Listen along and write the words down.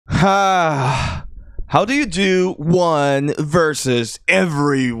How do you do one versus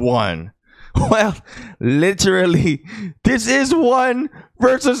everyone? Well, literally, this is one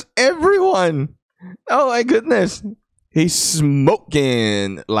versus everyone. Oh my goodness. He's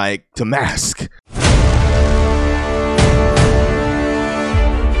smoking like Damask.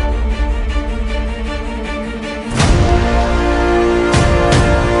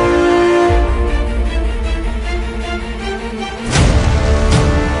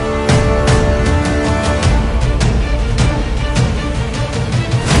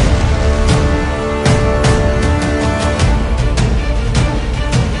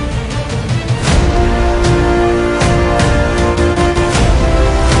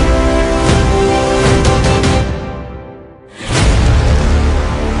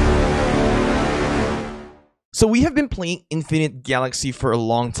 So we have been playing Infinite Galaxy for a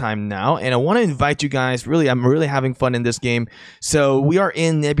long time now, and I want to invite you guys. I'm really having fun in this game. So we are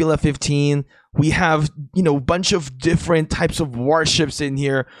in Nebula 15. We have, a bunch of different types of warships in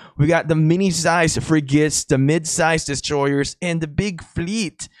here. We got the mini-sized frigates, the mid-sized destroyers, and the big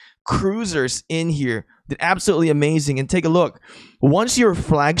fleet cruisers in here. They're absolutely amazing. And take a look. Once your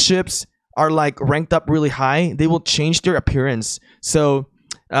flagships are like ranked up really high, they will change their appearance. So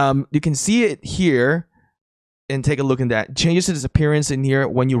you can see it here. And take a look at that. Changes its appearance in here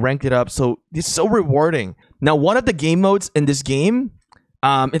when you rank it up. So it's so rewarding. Now, one of the game modes in this game,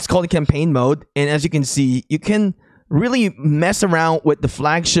 it's called campaign mode. And as you can see, you can really mess around with the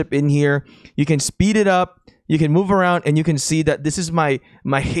flagship in here. You can speed it up. You can move around, and you can see that this is my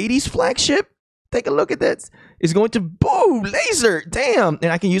Hades flagship. Take a look at this. It's going to boom, laser, damn.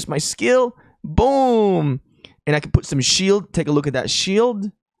 And I can use my skill, boom. And I can put some shield. Take a look at that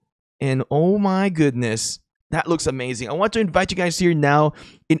shield. And oh my goodness. That looks amazing. I want to invite you guys here now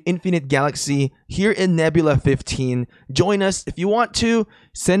in Infinite Galaxy, here in Nebula 15. Join us. If you want to,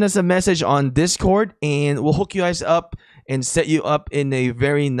 send us a message on Discord, and we'll hook you guys up and set you up in a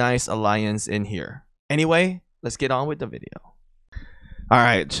very nice alliance in here. Anyway, let's get on with the video. All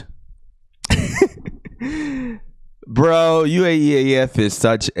right. Bro, UAEAF is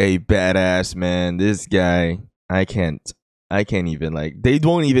such a badass, man. This guy, I can't even, they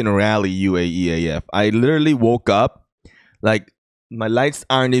don't even rally UAEAF. I literally woke up, my lights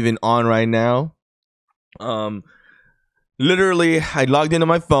aren't even on right now. Literally, I logged into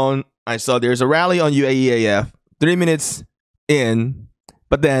my phone. I saw there's a rally on UAEAF 3 minutes in,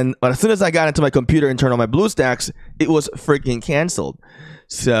 but as soon as I got into my computer and turned on my BlueStacks, it was freaking canceled.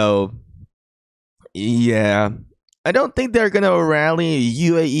 So, yeah, I don't think they're gonna rally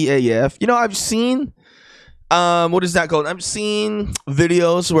UAEAF. I've seen... what is that called? I've seen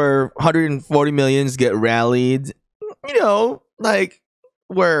videos where 140 millions get rallied,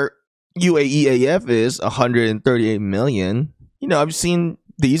 where UAEAF is 138 million. I've seen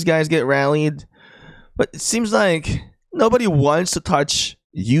these guys get rallied, but it seems like nobody wants to touch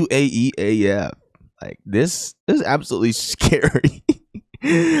UAEAF. This is absolutely scary.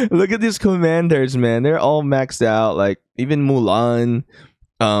 Look at these commanders, man. They're all maxed out. Even Mulan,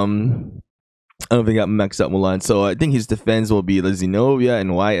 I don't think I maxed out Mulan, so I think his defense will be the Zenobia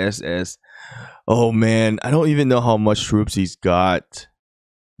and YSS. Oh man, I don't even know how much troops he's got,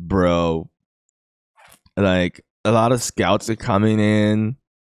 bro. A lot of scouts are coming in.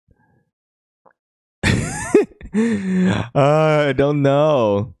 I don't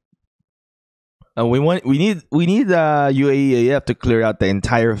know. We need UAEAF to clear out the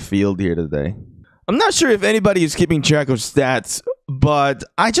entire field here today. I'm not sure if anybody is keeping track of stats, but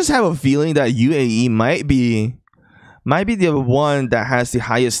I just have a feeling that UAE might be the one that has the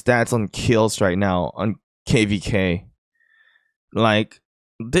highest stats on kills right now on KVK.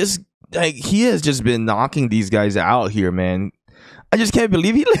 He has just been knocking these guys out here, man. I just can't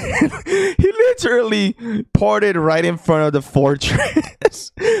believe he literally ported right in front of the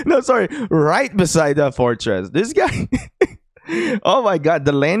fortress. No, sorry, right beside the fortress. This guy. Oh my god,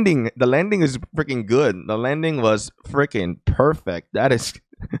 the landing is freaking good. The landing was freaking perfect. That is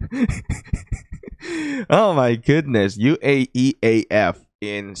oh my goodness, UAEAF,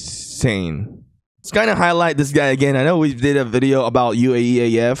 insane. Let's kind of highlight this guy again. I know we did a video about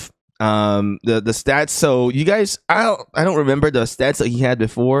UAEAF, the stats. So you guys, I don't remember the stats that he had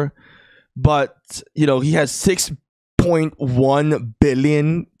before, but he has 6.1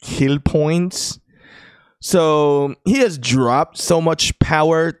 billion kill points. So he has dropped so much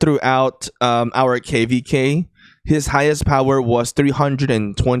power throughout our KVK. His highest power was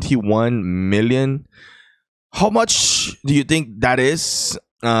 321 million. How much do you think that is?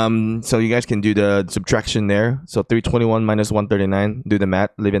 So you guys can do the subtraction there. So 321 minus 139. Do the math.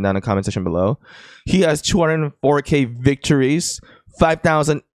 Leave it down in the comment section below. He has 204k victories,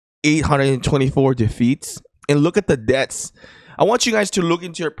 5,000 824 defeats. And look at the deaths. I want you guys to look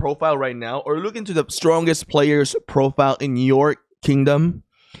into your profile right now, or look into the strongest player's profile in your kingdom,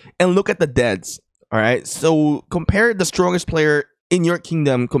 and look at the deaths. All right, so compare the strongest player in your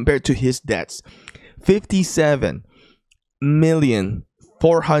kingdom compared to his deaths.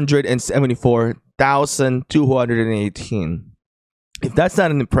 57,474,218. If that's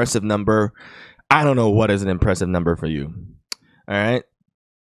not an impressive number, I don't know what is an impressive number for you. All right.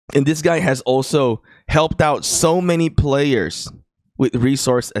 And this guy has also helped out so many players with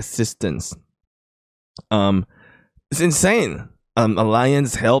resource assistance. It's insane.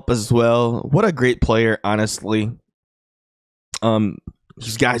 Alliance help as well. What a great player, honestly.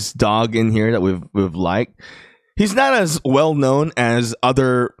 He's got his dog in here that we've liked. He's not as well known as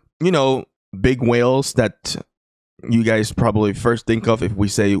other, big whales that you guys probably first think of if we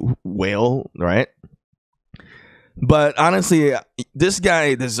say whale, right? But honestly, this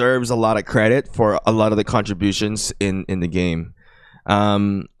guy deserves a lot of credit for a lot of the contributions in the game. A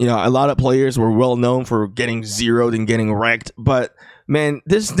lot of players were well known for getting zeroed and getting wrecked, but man,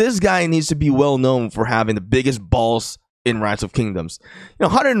 this guy needs to be well known for having the biggest balls in Rise of Kingdoms.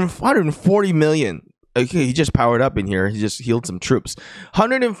 140 million. Okay, he just powered up in here. He just healed some troops.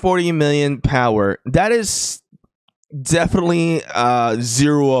 140 million power. That is definitely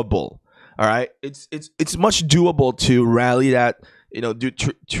zeroable. All right, it's much doable to rally that, do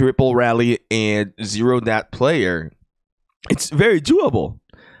triple rally and zero that player. It's very doable,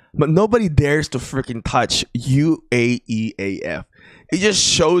 but nobody dares to freaking touch UAEAF. It just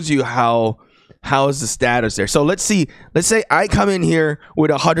shows you how is the status there. So let's say I come in here with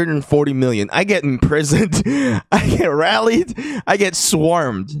 140 million. I get imprisoned, I get rallied, I get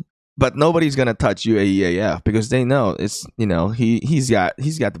swarmed. But nobody's gonna touch UAEAF because they know it's he's got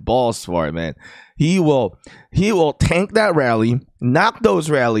the balls for it, man. He will tank that rally, knock those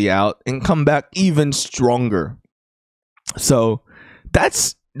rally out, and come back even stronger. So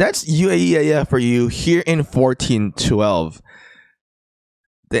that's UAEAF for you here in 1412.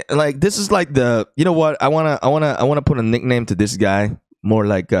 This is like the I wanna put a nickname to this guy, more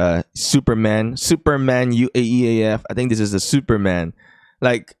like Superman UAEAF. I think this is the Superman.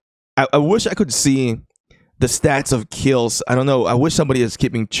 I wish I could see the stats of kills. I don't know. I wish somebody is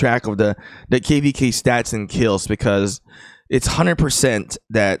keeping track of the KVK stats and kills, because it's 100%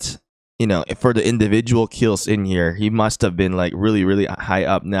 that for the individual kills in here, he must have been like really, really high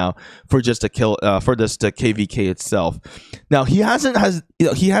up now for just a kill for just the KVK itself. Now he hasn't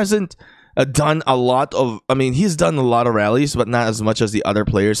done a lot of. I mean, he's done a lot of rallies, but not as much as the other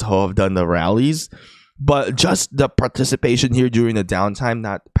players who have done the rallies. But just the participation here during the downtime,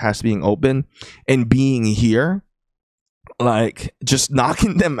 not past being open, and being here, just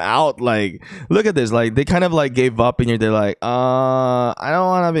knocking them out. Look at this. They kind of gave up, and they're like, I don't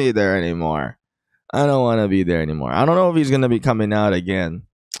want to be there anymore. I don't want to be there anymore. I don't know if he's gonna be coming out again.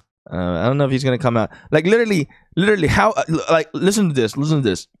 I don't know if he's gonna come out. Literally, how? Listen to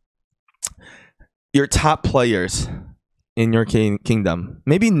this. Your top players in your kingdom,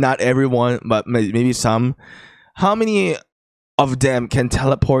 maybe not everyone, but maybe some. How many of them can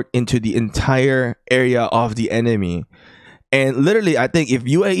teleport into the entire area of the enemy? And literally, I think if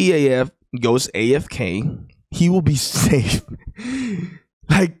UAEAF goes AFK, he will be safe.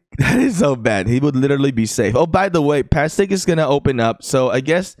 That is so bad. He would literally be safe. Oh, by the way, Pass 6 is gonna open up, so I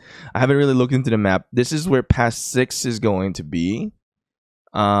guess I haven't really looked into the map. This is where Pass 6 is going to be.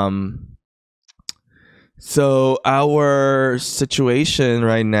 So our situation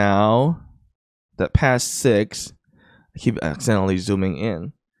right now, that Pass 6, I keep accidentally zooming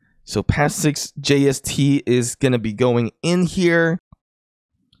in. So Pass 6 JST is gonna be going in here.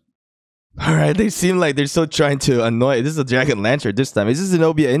 All right, they seem like they're still trying to annoy. This is a Dragon Lancer this time. This is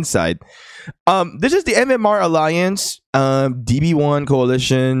Zenobia Inside. This is the MMR Alliance, DB1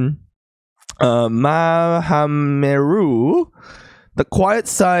 Coalition, Mahameru, the quiet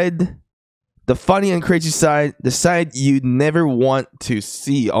side, the funny and crazy side, the side you never want to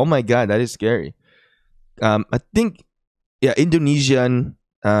see. Oh my god, that is scary. I think, yeah, Indonesian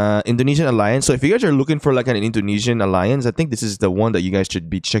alliance. So if you guys are looking for an Indonesian alliance, I think this is the one that you guys should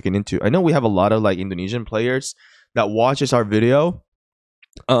be checking into. I know we have a lot of Indonesian players that watches our video.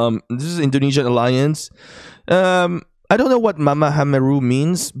 This is Indonesian alliance. I don't know what Mama Hameru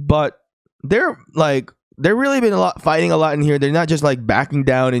means, but they're really been fighting a lot in here. They're not just backing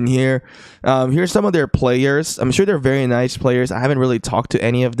down in here. Here's some of their players. I'm sure they're very nice players. I haven't really talked to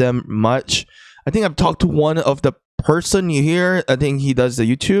any of them much. I think I've talked to one of the person here. I think he does the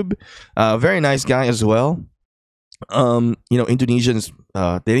YouTube. Very nice guy as well. Indonesians,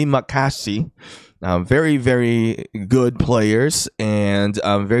 terima kasih. Very, very good players and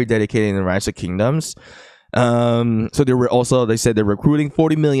very dedicated in the Rise of Kingdoms. So they said they're recruiting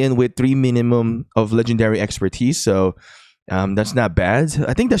 40 million with 3 minimum of legendary expertise. So that's not bad.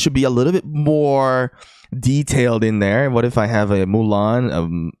 I think that should be a little bit more detailed in there. What if I have a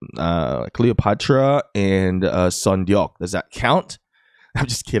Mulan, Cleopatra, and Son Deok? Does that count? I'm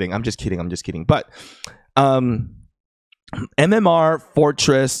just kidding. But MMR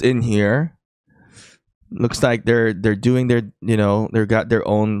Fortress in here looks like they're doing their, they got their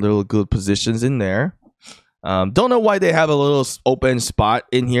own little good positions in there. Don't know why they have a little open spot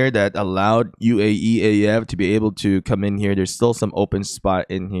in here that allowed UAEAF to be able to come in here. There's still some open spot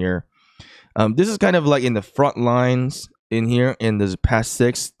in here. This is kind of like in the front lines in here in this past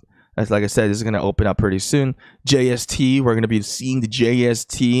 6. As like I said, this is going to open up pretty soon. JST, we're going to be seeing the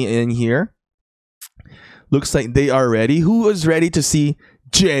JST in here. Looks like they are ready. Who is ready to see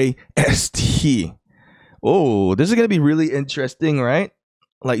JST? Oh, this is going to be really interesting, right?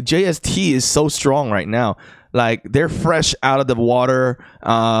 Like JST is so strong right now. Like they're fresh out of the water.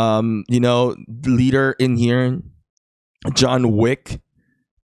 Leader in here, John Wick.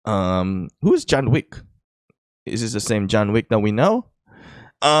 Who is John Wick? Is this the same John Wick that we know?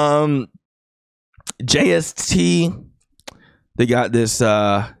 JST. They got this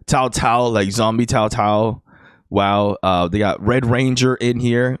Tao, like zombie Tao. Wow. They got Red Ranger in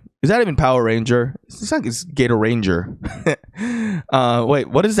here. Is that even Power Ranger? It's like it's Gator Ranger. Wait,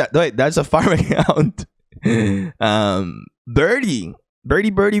 what is that? Wait, that's a farming hound. Birdie.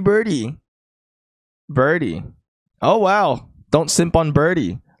 Oh wow. Don't simp on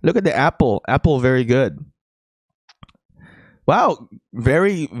Birdie. Look at the apple. Apple very good. Wow.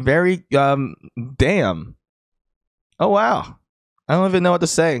 Very, very damn. Oh wow. I don't even know what to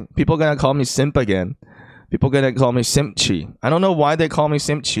say. People are gonna call me simp again. People are gonna call me Simpchi. I don't know why they call me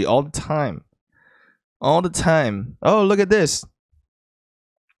Simpchi all the time. All the time. Oh, look at this.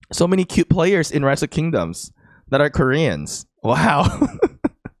 So many cute players in Rise of Kingdoms that are Koreans. Wow.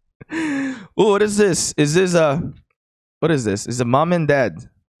 Oh, what is this? Is this what is this? It's a mom and dad.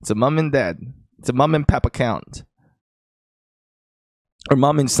 It's a mom and dad. It's a mom and pap account. Or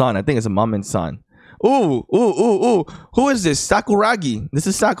mom and son. I think it's a mom and son. Ooh. Who is this? Sakuragi. This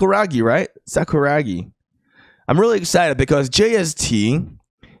is Sakuragi, right? Sakuragi. I'm really excited because JST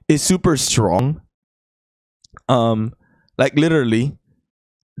is super strong. Like literally,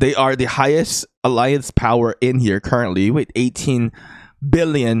 they are the highest alliance power in here currently with 18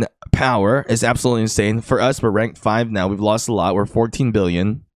 billion power. Is absolutely insane. For us, we're ranked 5 now. We've lost a lot. We're 14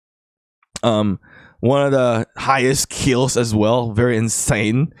 billion. One of the highest kills as well. Very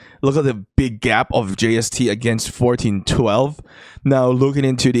insane. Look at the big gap of JST against 1412. Now looking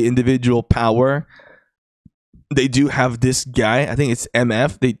into the individual power, they do have this guy. I think it's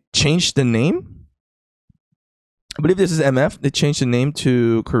MF. They changed the name. I believe this is MF. They changed the name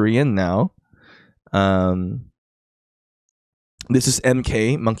to Korean now. This is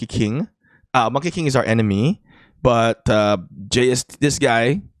MK, Monkey King. Monkey King is our enemy. But this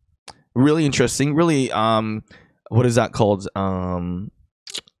guy, really interesting. Really, what is that called? When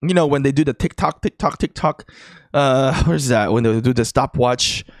they do the TikTok. What is that? When they do the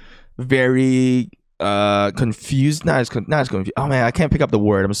stopwatch, very confused. Not as confused. Oh man, I can't pick up the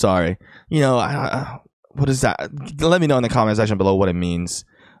word. I'm sorry. What is that? Let me know in the comment section below what it means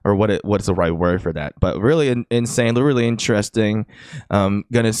or what's the right word for that. But really insane, really interesting.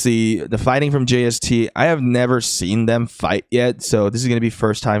 Gonna see the fighting from JST. I have never seen them fight yet, so this is gonna be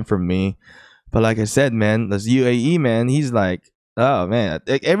first time for me. But like I said, man, this UAE man, he's like, oh man,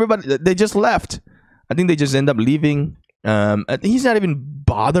 everybody they just left. I think they just end up leaving. He's not even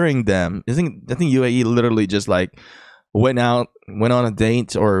bothering them. I think UAE literally just like went on a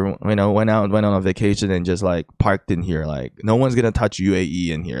date or went on a vacation and just like parked in here. Like no one's gonna touch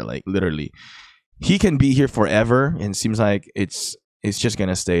UAE in here. Like literally, he can be here forever, and it seems like it's just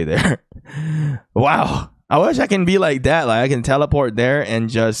gonna stay there. Wow, I wish I can be like that. Like I can teleport there and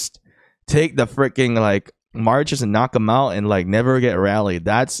just take the freaking like marches and knock them out and like never get rallied.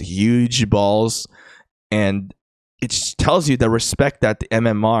 That's huge balls, and it tells you the respect that the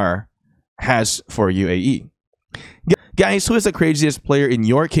MMR has for UAE. Guys, who is the craziest player in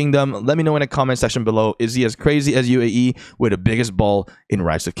your kingdom? Let me know in the comment section below. Is he as crazy as UAE with the biggest ball in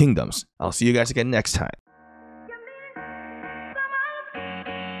Rise of Kingdoms? I'll see you guys again next time.